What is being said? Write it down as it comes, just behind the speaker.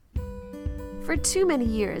For too many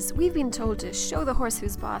years, we've been told to show the horse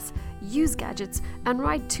who's boss, use gadgets, and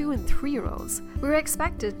ride 2- and 3-year-olds. We were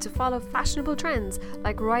expected to follow fashionable trends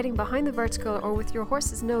like riding behind the vertical or with your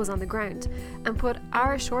horse's nose on the ground, and put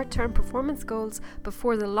our short-term performance goals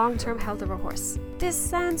before the long-term health of our horse. This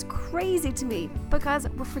sounds crazy to me because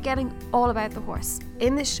we're forgetting all about the horse.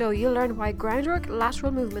 In this show, you'll learn why groundwork,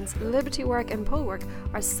 lateral movements, liberty work, and pull work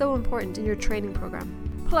are so important in your training program.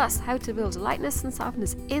 Plus, how to build lightness and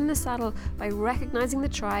softness in the saddle by recognizing the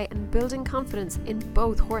try and building confidence in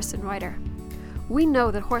both horse and rider. We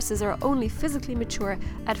know that horses are only physically mature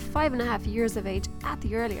at 5.5 years of age at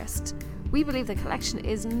the earliest. We believe that collection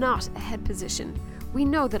is not a head position. We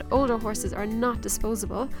know that older horses are not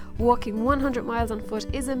disposable. Walking 100 miles on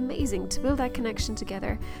foot is amazing to build that connection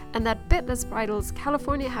together, and that bitless bridles,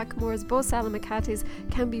 California Hackamores, Bosal and Macates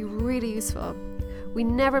can be really useful. We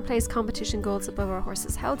never place competition goals above our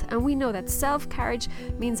horse's health, and we know that self-carriage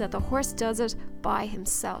means that the horse does it by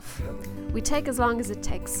himself. We take as long as it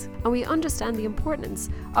takes, and we understand the importance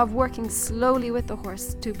of working slowly with the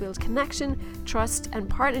horse to build connection, trust, and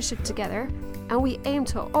partnership together, and we aim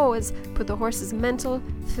to always put the horse's mental,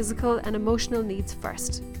 physical, and emotional needs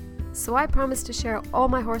first. So I promise to share all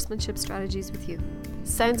my horsemanship strategies with you.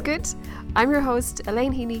 Sounds good? I'm your host,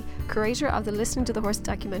 Elaine Heaney, curator of the Listening to the Horse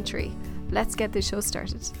documentary. Let's get this show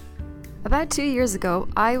started. About 2 years ago,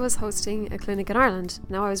 I was hosting a clinic in Ireland.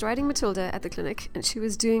 Now, I was riding Matilda at the clinic and she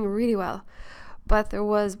was doing really well. But there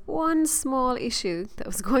was one small issue that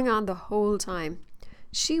was going on the whole time.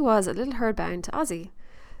 She was a little herdbound to Ozzy.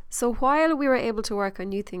 So while we were able to work on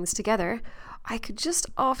new things together, I could just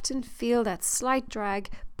often feel that slight drag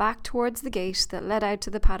back towards the gate that led out to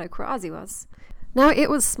the paddock where Ozzy was. Now, it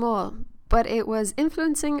was small, but it was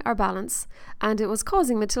influencing our balance, and it was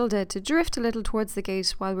causing Matilda to drift a little towards the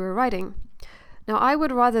gate while we were riding. Now, I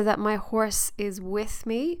would rather that my horse is with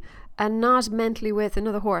me and not mentally with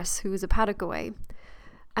another horse who is a paddock away.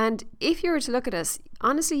 And if you were to look at us,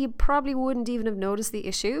 honestly, you probably wouldn't even have noticed the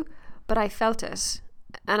issue, but I felt it.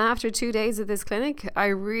 And after 2 days of this clinic, I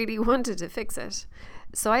really wanted to fix it.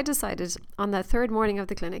 So I decided on that third morning of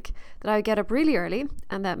the clinic that I would get up really early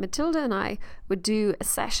and that Matilda and I would do a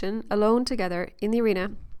session alone together in the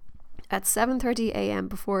arena at 7:30 a.m.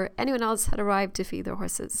 before anyone else had arrived to feed their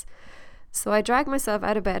horses. So I dragged myself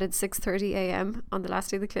out of bed at 6:30 a.m. on the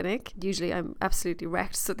last day of the clinic. Usually I'm absolutely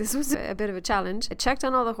wrecked, so this was a bit of a challenge. I checked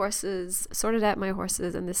on all the horses, sorted out my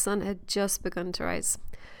horses, and the sun had just begun to rise.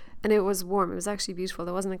 And it was warm. It was actually beautiful.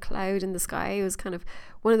 There wasn't a cloud in the sky. It was kind of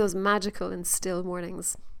one of those magical and still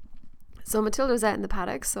mornings. So Matilda was out in the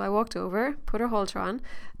paddock, so I walked over, put her halter on,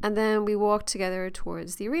 and then we walked together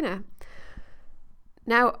towards the arena.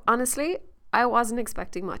 Now, honestly, I wasn't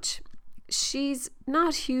expecting much. She's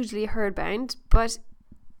not hugely herdbound, but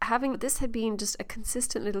this had been just a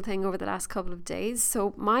consistent little thing over the last couple of days.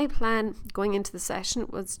 So my plan going into the session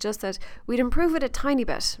was just that we'd improve it a tiny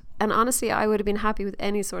bit. And honestly, I would have been happy with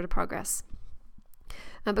any sort of progress.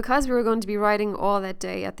 And because we were going to be riding all that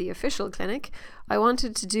day at the official clinic, I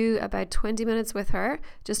wanted to do about 20 minutes with her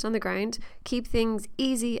just on the ground, keep things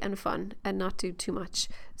easy and fun and not do too much.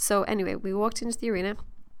 So anyway, we walked into the arena.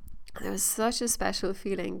 There was such a special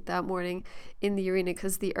feeling that morning in the arena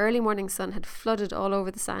because the early morning sun had flooded all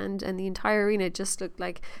over the sand and the entire arena just looked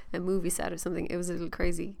like a movie set or something. It was a little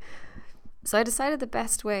crazy. So I decided the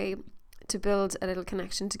best way to build a little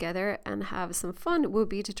connection together and have some fun would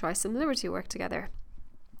be to try some liberty work together.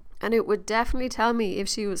 And it would definitely tell me if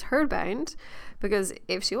she was herdbound, because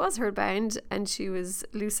if she was herdbound and she was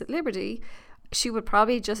loose at liberty, she would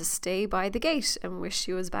probably just stay by the gate and wish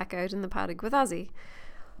she was back out in the paddock with Ozzy.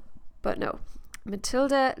 But no,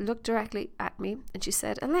 Matilda looked directly at me and she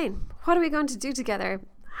said, "Elaine, what are we going to do together?"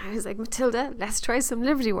 I was like, "Matilda, let's try some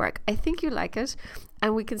liberty work. I think you like it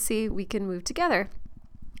and we can see we can move together."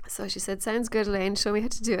 So she said, "Sounds good, Elaine, show me how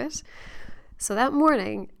to do it." So that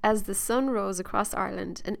morning, as the sun rose across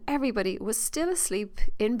Ireland and everybody was still asleep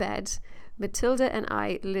in bed, Matilda and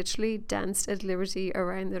I literally danced at liberty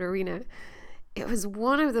around that arena. It was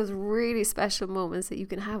one of those really special moments that you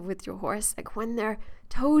can have with your horse, like when they're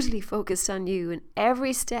totally focused on you and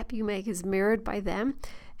every step you make is mirrored by them,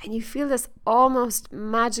 and you feel this almost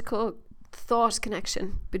magical thought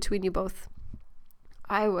connection between you both.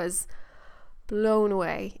 I was blown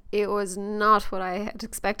away. It was not what I had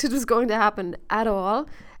expected was going to happen at all.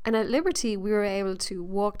 And at Liberty, we were able to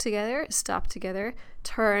walk together, stop together,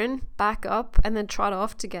 turn, back up, and then trot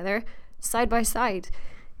off together, side by side.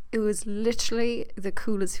 It was literally the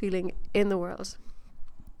coolest feeling in the world.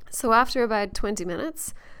 So after about 20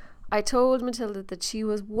 minutes, I told Matilda that she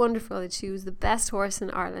was wonderful, that she was the best horse in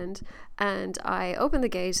Ireland, and I opened the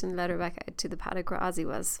gate and let her back out to the paddock where Ozzy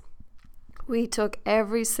was. We took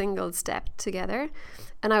every single step together,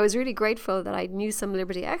 and I was really grateful that I knew some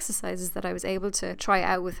Liberty exercises that I was able to try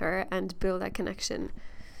out with her and build that connection.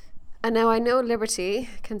 And now I know Liberty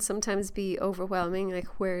can sometimes be overwhelming,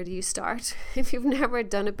 like where do you start if you've never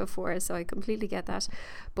done it before, so I completely get that.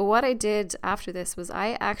 But what I did after this was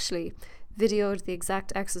I actually videoed the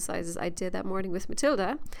exact exercises I did that morning with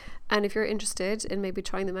Matilda, and if you're interested in maybe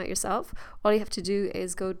trying them out yourself, all you have to do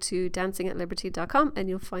is go to dancingatliberty.com and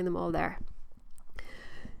you'll find them all there.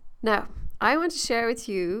 Now, I want to share with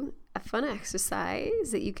you a fun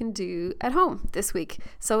exercise that you can do at home this week.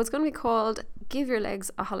 So it's going to be called Give Your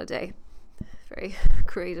Legs a Holiday. Very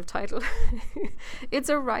creative title. It's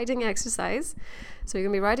a riding exercise. So you're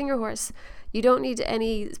going to be riding your horse. You don't need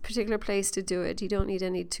any particular place to do it. You don't need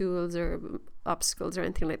any tools or obstacles or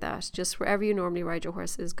anything like that. Just wherever you normally ride your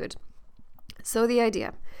horse is good. So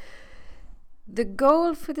the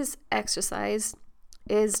goal for this exercise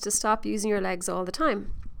is to stop using your legs all the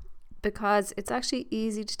time, because it's actually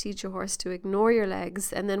easy to teach your horse to ignore your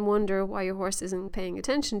legs and then wonder why your horse isn't paying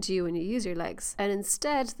attention to you when you use your legs. And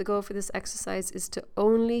instead, the goal for this exercise is to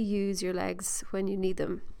only use your legs when you need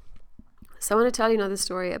them. So I want to tell you another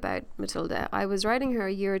story about Matilda. I was riding her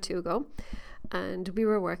a year or two ago, and we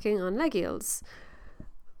were working on leg yields.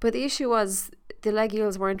 But the issue was the leg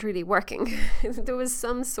yields weren't really working. There was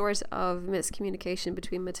some sort of miscommunication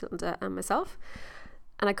between Matilda and myself,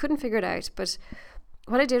 and I couldn't figure it out. But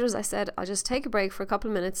what I did was I said, I'll just take a break for a couple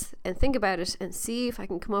of minutes and think about it and see if I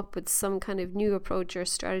can come up with some kind of new approach or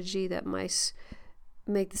strategy that might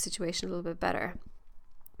make the situation a little bit better.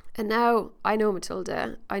 And now I know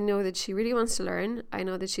Matilda. I know that she really wants to learn. I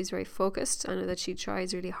know that she's very focused. I know that she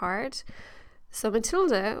tries really hard. So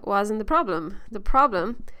Matilda wasn't the problem. The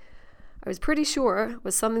problem, I was pretty sure,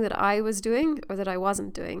 was something that I was doing or that I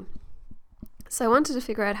wasn't doing. So I wanted to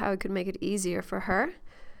figure out how I could make it easier for her.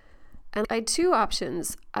 And I had two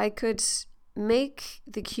options. I could make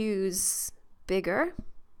the cues bigger,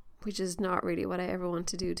 which is not really what I ever want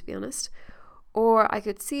to do, to be honest. Or I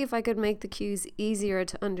could see if I could make the cues easier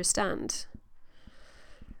to understand.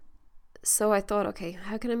 So I thought, okay,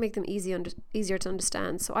 how can I make them easier to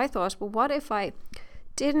understand? So I thought, well, what if I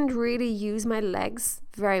didn't really use my legs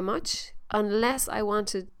very much unless I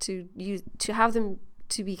wanted to have them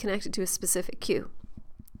to be connected to a specific cue?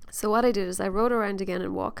 So what I did is I rode around again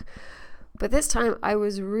and walk. But this time I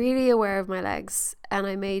was really aware of my legs, and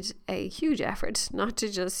I made a huge effort not to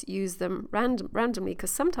just use them randomly,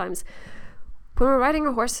 because sometimes when we're riding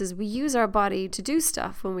our horses, we use our body to do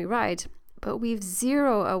stuff when we ride, but we've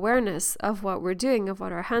zero awareness of what we're doing, of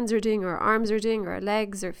what our hands are doing, our arms are doing, our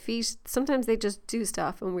legs, our feet. Sometimes they just do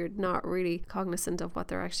stuff and we're not really cognizant of what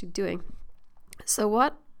they're actually doing. So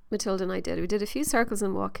what Matilda and I did, we did a few circles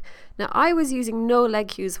and walk. Now I was using no leg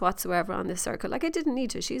cues whatsoever on this circle. Like I didn't need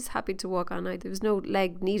to. She's happy to walk on. There was no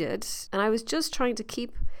leg needed. And I was just trying to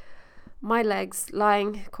keep my legs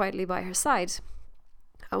lying quietly by her side.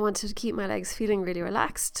 I wanted to keep my legs feeling really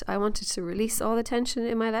relaxed. I wanted to release all the tension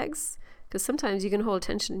in my legs, because sometimes you can hold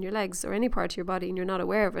tension in your legs or any part of your body and you're not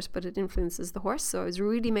aware of it, but it influences the horse. So I was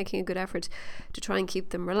really making a good effort to try and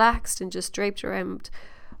keep them relaxed and just draped around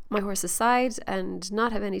my horse's side and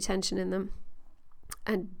not have any tension in them,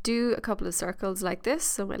 and do a couple of circles like this.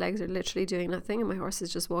 So my legs are literally doing nothing and my horse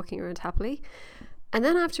is just walking around happily. And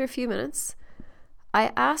then after a few minutes,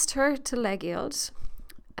 I asked her to leg yield,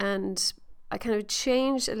 and I kind of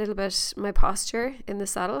changed a little bit my posture in the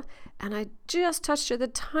saddle, and I just touched her the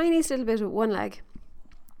tiniest little bit with one leg.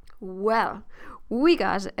 Well, we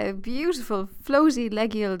got a beautiful floaty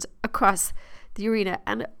leg yield across the arena,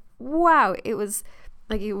 and wow, it was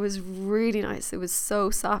really nice. It was so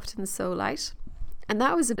soft and so light. And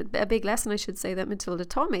that was a big lesson, I should say, that Matilda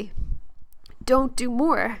taught me. Don't do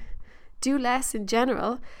more. Do less in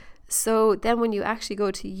general. So then when you actually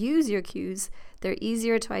go to use your cues, they're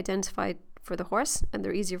easier to identify for the horse, and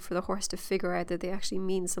they're easier for the horse to figure out that they actually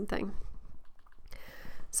mean something.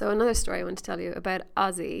 So another story I want to tell you about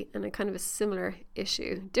Ozzy, and a kind of a similar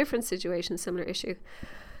issue, different situation, similar issue.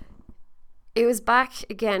 It was back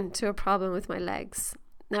again to a problem with my legs.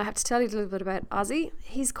 Now I have to tell you a little bit about Ozzy.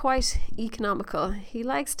 He's quite economical. He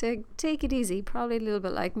likes to take it easy, probably a little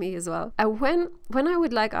bit like me as well. And when I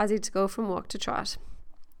would like Ozzy to go from walk to trot,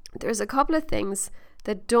 there's a couple of things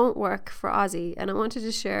that don't work for Ozzy, and I wanted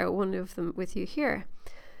to share one of them with you here.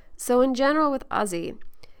 So in general with Ozzy,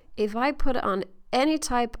 if I put on any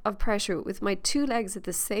type of pressure with my two legs at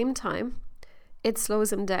the same time, it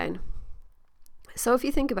slows him down. So if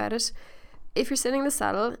you think about it, if you're sitting in the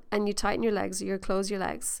saddle and you tighten your legs or you close your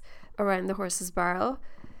legs around the horse's barrel,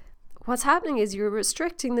 what's happening is you're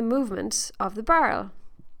restricting the movement of the barrel.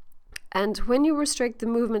 And when you restrict the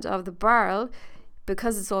movement of the barrel,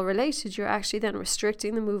 because it's all related, you're actually then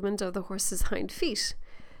restricting the movement of the horse's hind feet.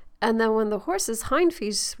 And then when the horse's hind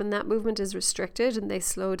feet, when that movement is restricted and they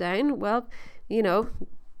slow down, well,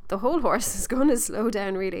 the whole horse is going to slow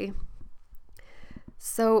down really.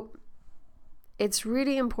 So it's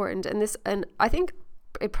really important, and I think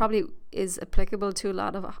it probably is applicable to a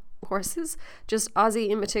lot of horses. Just Ozzy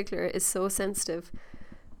in particular is so sensitive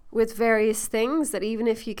with various things that even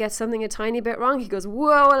if you get something a tiny bit wrong, he goes,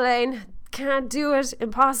 "Whoa, Elaine, can't do it,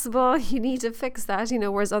 impossible, you need to fix that,"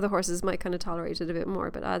 whereas other horses might kind of tolerate it a bit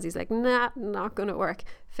more, but Ozzy's like, "Nah, not gonna work,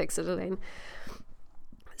 fix it, Elaine."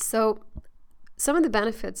 So some of the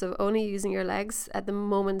benefits of only using your legs at the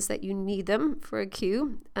moments that you need them for a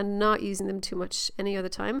cue and not using them too much any other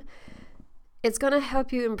time, it's going to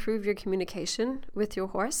help you improve your communication with your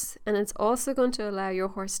horse, and it's also going to allow your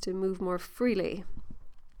horse to move more freely.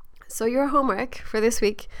 So your homework for this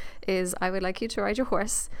week is, I would like you to ride your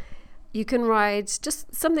horse. You can ride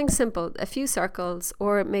just something simple, a few circles,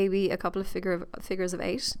 or maybe a couple of figures of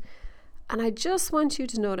 8. And I just want you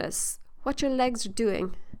to notice what your legs are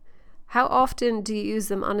doing. How often do you use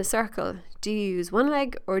them on a circle? Do you use one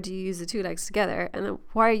leg or do you use the 2 legs together? And then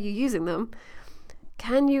why are you using them?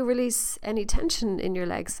 Can you release any tension in your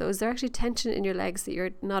legs? So is there actually tension in your legs that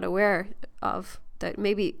you're not aware of, that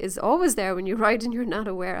maybe is always there when you ride and you're not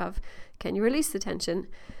aware of? Can you release the tension?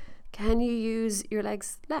 Can you use your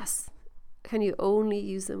legs less? Can you only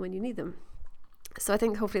use them when you need them? So I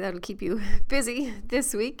think hopefully that'll keep you busy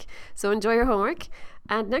this week. So enjoy your homework.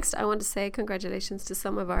 And next I want to say congratulations to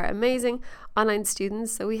some of our amazing online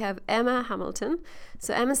students. So we have Emma Hamilton.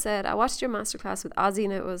 So Emma said, "I watched your masterclass with Ozzy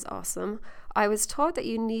and it was awesome. I was taught that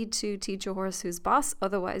you need to teach your horse who's boss,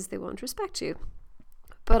 otherwise they won't respect you.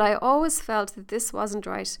 But I always felt that this wasn't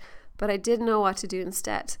right, but I didn't know what to do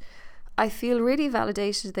instead. I feel really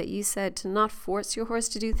validated that you said to not force your horse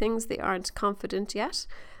to do things they aren't confident yet,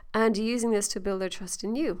 and using this to build their trust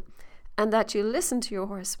in you, and that you listen to your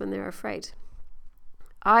horse when they're afraid.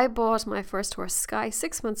 I bought my first horse, Sky,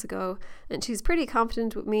 6 months ago, and she's pretty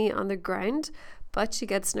confident with me on the ground, but she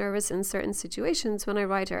gets nervous in certain situations when I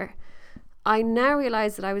ride her. I now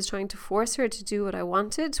realize that I was trying to force her to do what I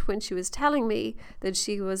wanted when she was telling me that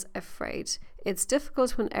she was afraid. It's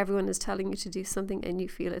difficult when everyone is telling you to do something and you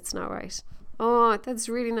feel it's not right." Oh, that's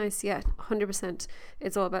really nice. Yeah, 100%.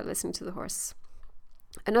 It's all about listening to the horse.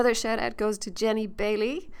 Another shout out goes to Jenny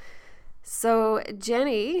Bailey. So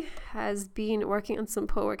Jenny has been working on some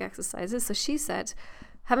pole work exercises. So she said,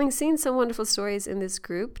 "Having seen some wonderful stories in this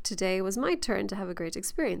group, today was my turn to have a great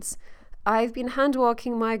experience. I've been hand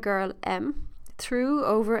walking my girl M through,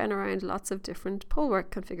 over and around lots of different pole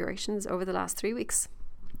work configurations over the last 3 weeks.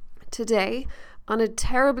 Today, on a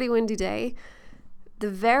terribly windy day,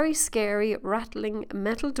 the very scary rattling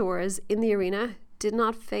metal doors in the arena did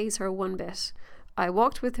not faze her one bit. I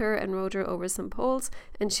walked with her and rode her over some poles,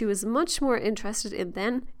 and she was much more interested in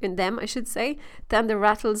them, than the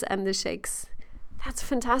rattles and the shakes." That's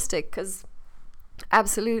fantastic, because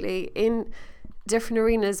absolutely in different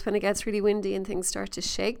arenas, when it gets really windy and things start to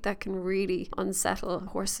shake, that can really unsettle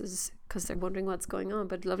horses because they're wondering what's going on.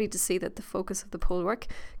 But lovely to see that the focus of the pole work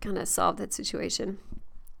kind of solved that situation.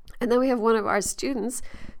 And then we have one of our students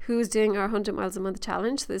who's doing our 100 miles a month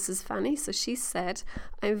challenge. This is Fanny. So she said,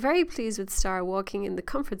 "I'm very pleased with Star walking in the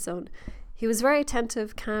comfort zone. He was very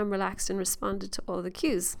attentive, calm, relaxed, and responded to all the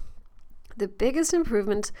cues. The biggest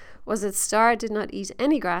improvement was that Star did not eat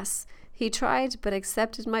any grass. He tried but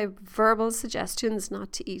accepted my verbal suggestions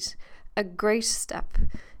not to eat. A great step.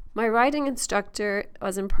 My riding instructor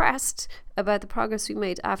was impressed about the progress we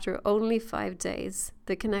made after only 5 days.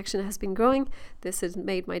 The connection has been growing. This has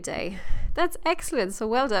made my day." That's excellent. So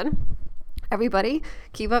well done, everybody.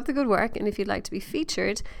 Keep up the good work. And if you'd like to be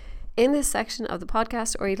featured in this section of the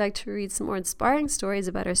podcast, or you'd like to read some more inspiring stories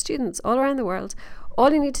about our students all around the world,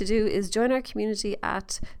 all you need to do is join our community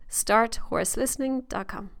at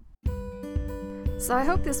starthorseListening.com. So I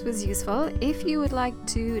hope this was useful. If you would like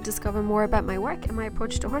to discover more about my work and my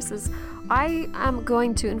approach to horses, I am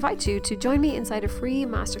going to invite you to join me inside a free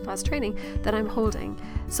masterclass training that I'm holding.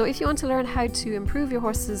 So if you want to learn how to improve your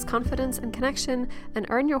horse's confidence and connection and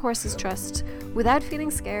earn your horse's trust without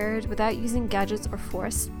feeling scared, without using gadgets or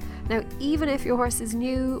force. Now, even if your horse is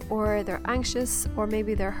new, or they're anxious, or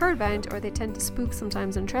maybe they're herdbound, or they tend to spook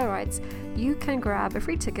sometimes on trail rides, you can grab a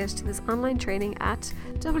free ticket to this online training at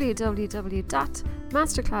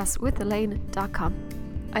www.masterclasswithelaine.com.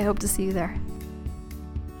 I hope to see you there.